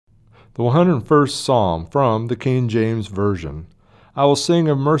The 101st Psalm, from the King James Version. I will sing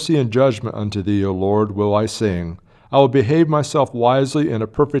of mercy and judgment unto thee, O Lord, will I sing. I will behave myself wisely in a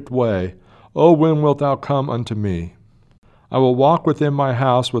perfect way. O when wilt thou come unto me? I will walk within my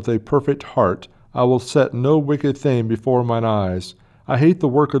house with a perfect heart. I will set no wicked thing before mine eyes. I hate the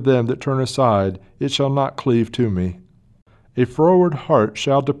work of them that turn aside. It shall not cleave to me. A froward heart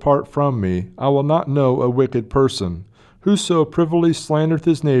shall depart from me. I will not know a wicked person. Whoso privily slandereth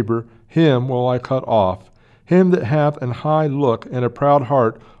his neighbor, him will I cut off. Him that hath an high look and a proud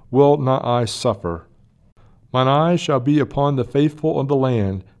heart will not I suffer. Mine eyes shall be upon the faithful of the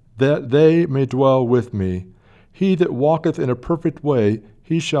land, that they may dwell with me. He that walketh in a perfect way,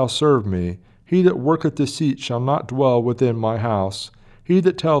 he shall serve me. He that worketh deceit shall not dwell within my house. He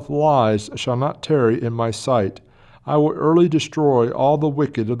that telleth lies shall not tarry in my sight. I will early destroy all the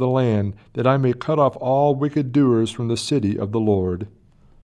wicked of the land, that I may cut off all wicked doers from the city of the Lord.